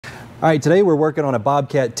All right, today we're working on a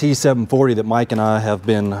Bobcat T34 that Mike and I have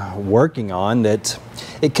been working on. That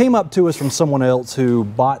it came up to us from someone else who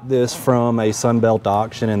bought this from a Sunbelt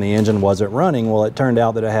auction and the engine wasn't running. Well, it turned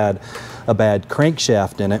out that it had a bad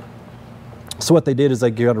crankshaft in it. So what they did is they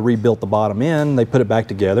got to rebuild the bottom end, they put it back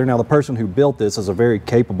together. Now the person who built this is a very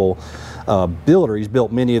capable builder. He's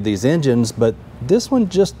built many of these engines, but this one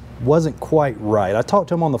just wasn't quite right. I talked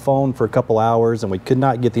to him on the phone for a couple hours and we could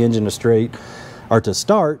not get the engine to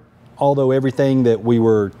start. Although everything that we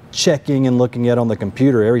were checking and looking at on the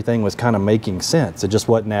computer, everything was kind of making sense. It just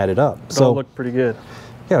wasn't added up. It all looked pretty good.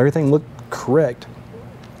 Yeah, everything looked correct.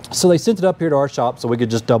 So they sent it up here to our shop so we could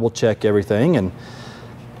just double check everything. And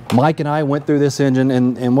Mike and I went through this engine,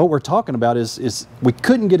 and what we're talking about is we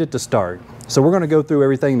couldn't get it to start. So we're going to go through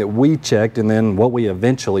everything that we checked and then what we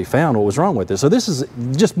eventually found, what was wrong with it. So this is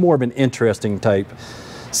just more of an interesting type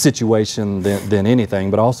situation than anything,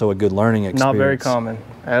 but also a good learning experience. Not very common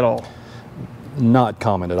at all. Not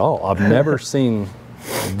common at all. I've never seen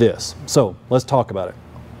this. So let's talk about it.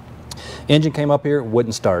 Engine came up here, it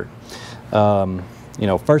wouldn't start. You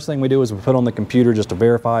know, first thing we do is we put on the computer just to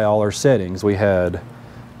verify all our settings. We had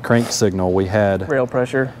crank signal, we had rail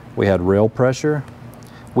pressure, we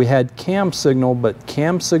had cam signal, but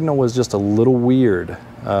cam signal was just a little weird.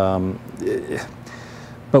 But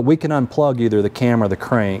we can unplug either the cam or the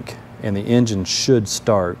crank and the engine should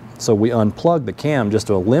start. So we unplugged the cam just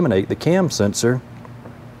to eliminate the cam sensor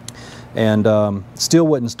and still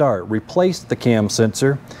wouldn't start. Replaced the cam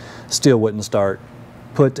sensor, still wouldn't start.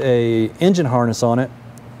 Put a engine harness on it,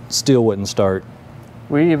 still wouldn't start.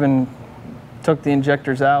 We even took the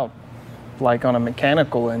injectors out like on a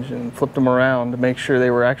mechanical engine, flipped them around to make sure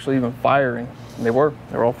they were actually even firing. And they were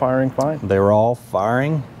all firing fine. They were all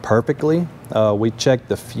firing perfectly. We checked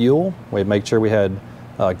the fuel. We made sure we had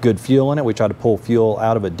good fuel in it. We tried to pull fuel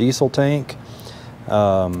out of a diesel tank.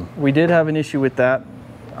 We did have an issue with that,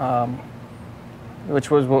 which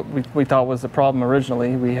was what we thought was the problem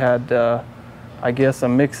originally. We had, I guess, a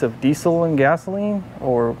mix of diesel and gasoline,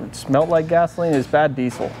 or it smelled like gasoline. It was bad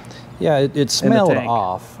diesel. Yeah, it smelled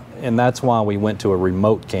off, and that's why we went to a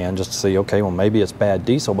remote can just to see, okay, well, maybe it's bad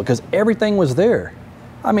diesel, because everything was there.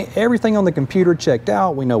 I mean, everything on the computer checked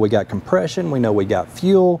out. We know we got compression, we know we got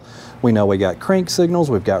fuel, we know we got crank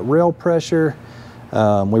signals, we've got rail pressure.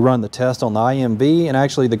 We run the test on the IMV, and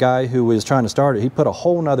actually the guy who was trying to start it, he put a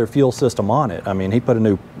whole nother fuel system on it. I mean, he put a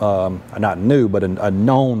new, not new, but a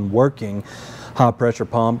known working high pressure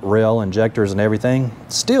pump, rail, injectors and everything.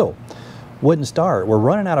 Still wouldn't start. We're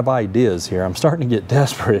running out of ideas here. I'm starting to get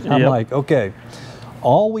desperate. I'm like, okay,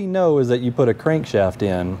 all we know is that you put a crankshaft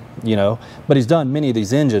in, you know, but he's done many of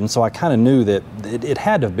these engines, so I kind of knew that it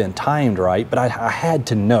had to have been timed right, but I had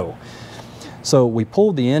to know. So we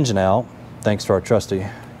pulled the engine out, thanks to our trusty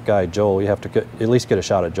guy, Joel. You have to at least get a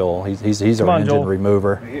shot at Joel. He's our engine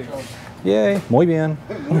remover. Yay, muy bien.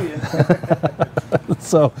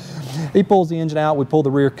 So he pulls the engine out, we pull the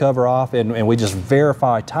rear cover off, and we just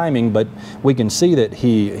verify timing, but we can see that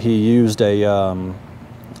he used a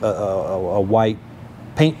white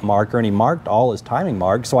paint marker, and he marked all his timing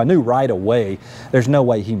marks, so I knew right away there's no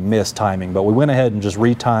way he missed timing. But we went ahead and just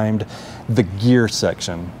retimed the gear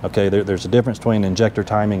section. Okay, there's a difference between injector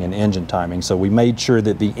timing and engine timing, so we made sure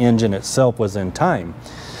that the engine itself was in time.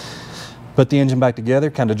 Put the engine back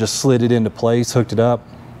together, kind of just slid it into place, hooked it up,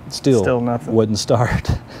 still nothing. Wouldn't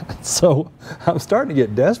start. So I'm starting to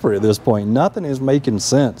get desperate at this point. Nothing is making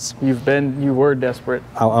sense. You were desperate.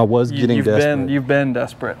 I was getting desperate. You've been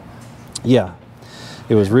desperate. Yeah,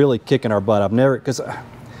 it was really kicking our butt. I've never,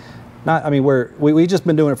 we've just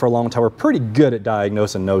been doing it for a long time. We're pretty good at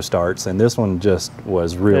diagnosing no starts, and this one just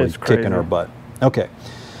was really kicking our butt. Okay,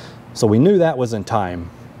 so we knew that was in time.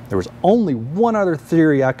 There was only one other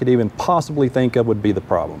theory I could even possibly think of would be the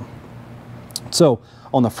problem. So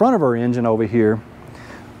on the front of our engine over here,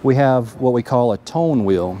 we have what we call a tone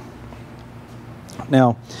wheel.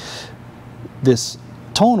 Now, this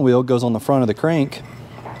tone wheel goes on the front of the crank,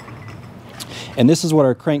 and this is what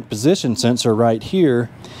our crank position sensor right here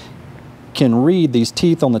can read, these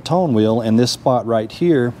teeth on the tone wheel and this spot right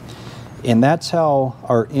here, and that's how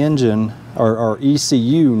our engine, or our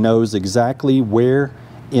ECU, knows exactly where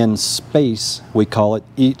in space, we call it,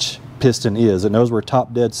 each piston is. It knows where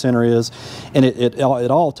top dead center is, and at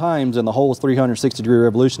all times in the whole 360-degree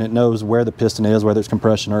revolution, it knows where the piston is, whether it's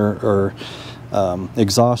compression or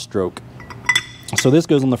exhaust stroke. So this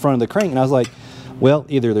goes on the front of the crank, and I was like, well,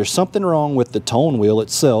 either there's something wrong with the tone wheel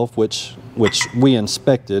itself, which we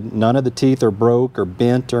inspected. None of the teeth are broke or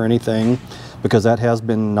bent or anything, because that has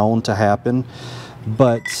been known to happen.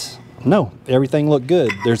 But no, everything looked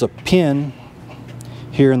good. There's a pin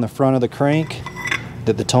here in the front of the crank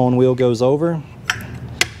that the tone wheel goes over.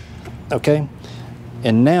 Okay,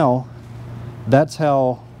 and now that's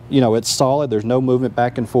how, you know, it's solid. There's no movement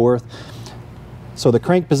back and forth. So the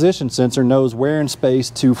crank position sensor knows where in space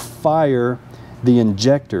to fire the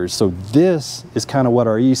injectors. So this is kind of what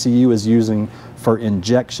our ECU is using for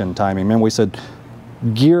injection timing. Remember, we said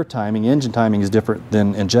gear timing, engine timing is different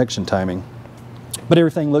than injection timing. But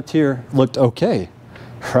everything looked okay,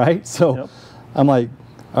 right? So yep. I'm like,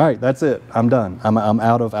 all right, that's it. I'm done. I'm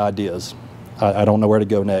out of ideas. I don't know where to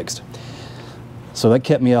go next. So that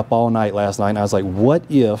kept me up all night last night, and I was like, what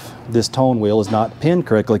if this tone wheel is not pinned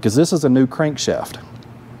correctly? Because this is a new crankshaft.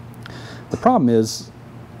 The problem is,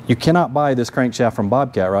 you cannot buy this crankshaft from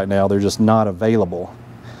Bobcat right now. They're just not available.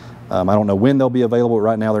 I don't know when they'll be available, but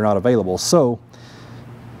right now they're not available. So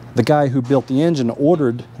the guy who built the engine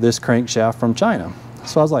ordered this crankshaft from China.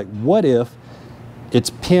 So I was like, what if it's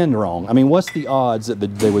pinned wrong? I mean, what's the odds that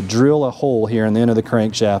they would drill a hole here in the end of the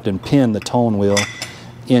crankshaft and pin the tone wheel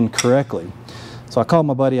incorrectly? So I called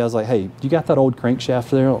my buddy. I was like, hey, you got that old crankshaft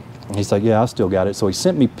there? And he's like, yeah, I still got it. So he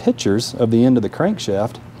sent me pictures of the end of the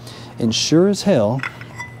crankshaft, and sure as hell,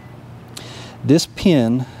 this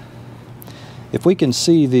pin, if we can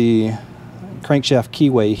see the crankshaft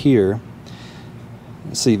keyway here,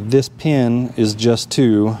 see, this pin is just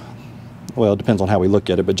to, well, it depends on how we look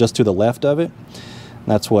at it, but just to the left of it.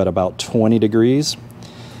 That's what, about 20 degrees.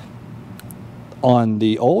 On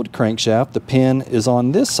the old crankshaft, the pin is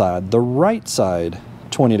on this side, the right side,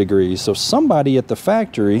 20 degrees. So somebody at the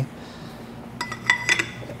factory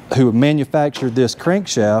who manufactured this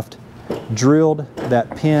crankshaft drilled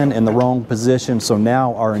that pin in the wrong position, so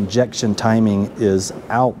now our injection timing is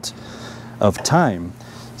out of time.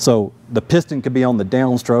 So the piston could be on the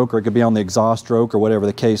downstroke, or it could be on the exhaust stroke, or whatever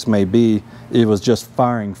the case may be. It was just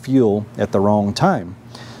firing fuel at the wrong time.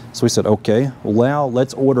 So we said, okay, well, now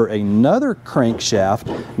let's order another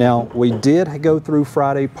crankshaft. Now, we did go through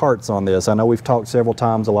Friday parts on this. I know we've talked several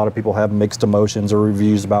times. A lot of people have mixed emotions or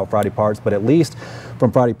reviews about Friday parts, but at least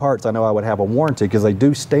from Friday parts, I know I would have a warranty because they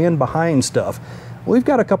do stand behind stuff. We've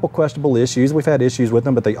got a couple questionable issues. We've had issues with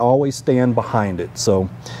them, but they always stand behind it. So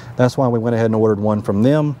that's why we went ahead and ordered one from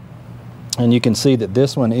them. And you can see that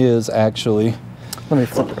this one is actually, let me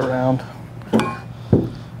flip it around.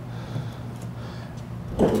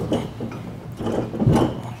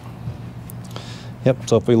 Yep,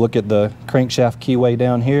 so if we look at the crankshaft keyway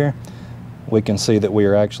down here, we can see that we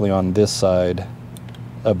are actually on this side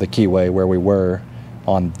of the keyway where we were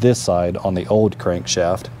on this side on the old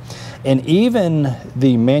crankshaft. And even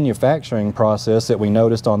the manufacturing process that we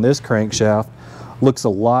noticed on this crankshaft looks a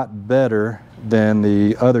lot better than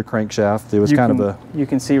the other crankshaft. It was you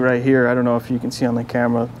can see right here, I don't know if you can see on the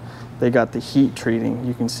camera, they got the heat treating.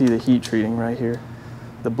 You can see the heat treating right here,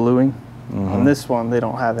 the bluing. Mm-hmm. On this one, they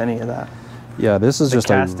don't have any of that. Yeah, this is just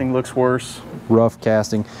the casting looks worse. Rough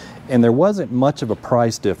casting, and there wasn't much of a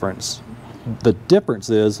price difference. The difference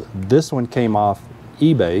is this one came off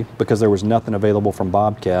eBay because there was nothing available from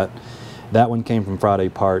Bobcat. That one came from Friday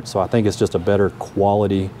Parts, so I think it's just a better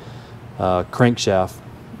quality crankshaft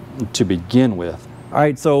to begin with. All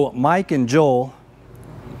right, so Mike and Joel,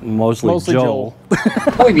 mostly Joel.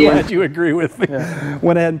 Glad you agree with me. Yeah.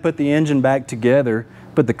 Went ahead and put the engine back together,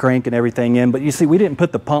 put the crank and everything in, but you see, we didn't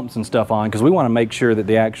put the pumps and stuff on because we want to make sure that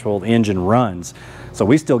the actual engine runs. So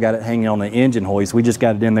we still got it hanging on the engine hoist. We just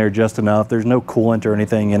got it in there just enough. There's no coolant or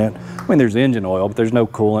anything in it. I mean, there's engine oil, but there's no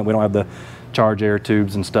coolant. We don't have the charge air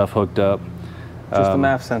tubes and stuff hooked up. Just a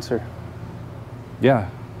MAF sensor. Yeah,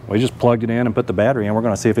 we just plugged it in and put the battery in. We're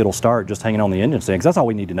going to see if it'll start just hanging on the engine stand, because that's all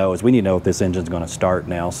we need to know, is we need to know if this engine's going to start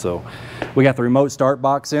now. So we got the remote start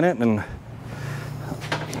box in it, and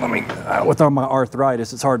I mean, with all my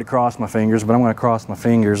arthritis, it's hard to cross my fingers, but I'm going to cross my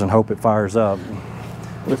fingers and hope it fires up.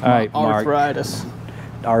 With my arthritis.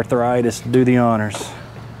 Mark, arthritis, do the honors.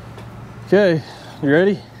 Okay, you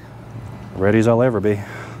ready? Ready as I'll ever be.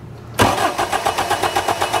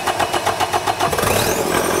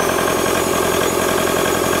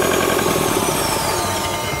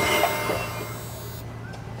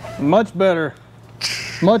 Much better.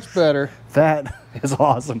 Much better. That is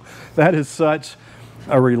awesome. That is such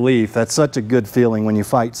a relief. That's such a good feeling when you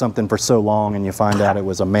fight something for so long and you find out it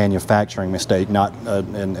was a manufacturing mistake, not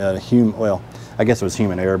a human, well, I guess it was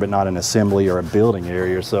human error, but not an assembly or a building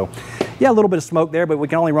area. So yeah, a little bit of smoke there, but we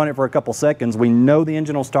can only run it for a couple seconds. We know the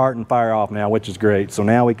engine will start and fire off now, which is great. So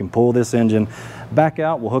now we can pull this engine back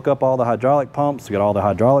out. We'll hook up all the hydraulic pumps, get all the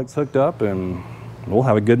hydraulics hooked up, and we'll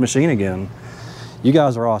have a good machine again. You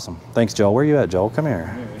guys are awesome. Thanks, Joel. Where are you at, Joel? Come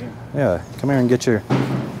here. Yeah, come here and get your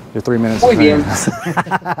 3 minutes.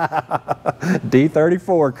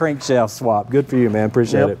 D34 crankshaft swap. Good for you, man.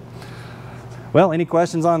 Appreciate it. Well, any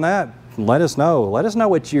questions on that? Let us know. Let us know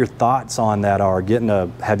what your thoughts on that are.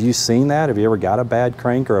 Have you seen that? Have you ever got a bad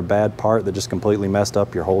crank or a bad part that just completely messed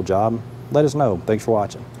up your whole job? Let us know. Thanks for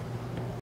watching.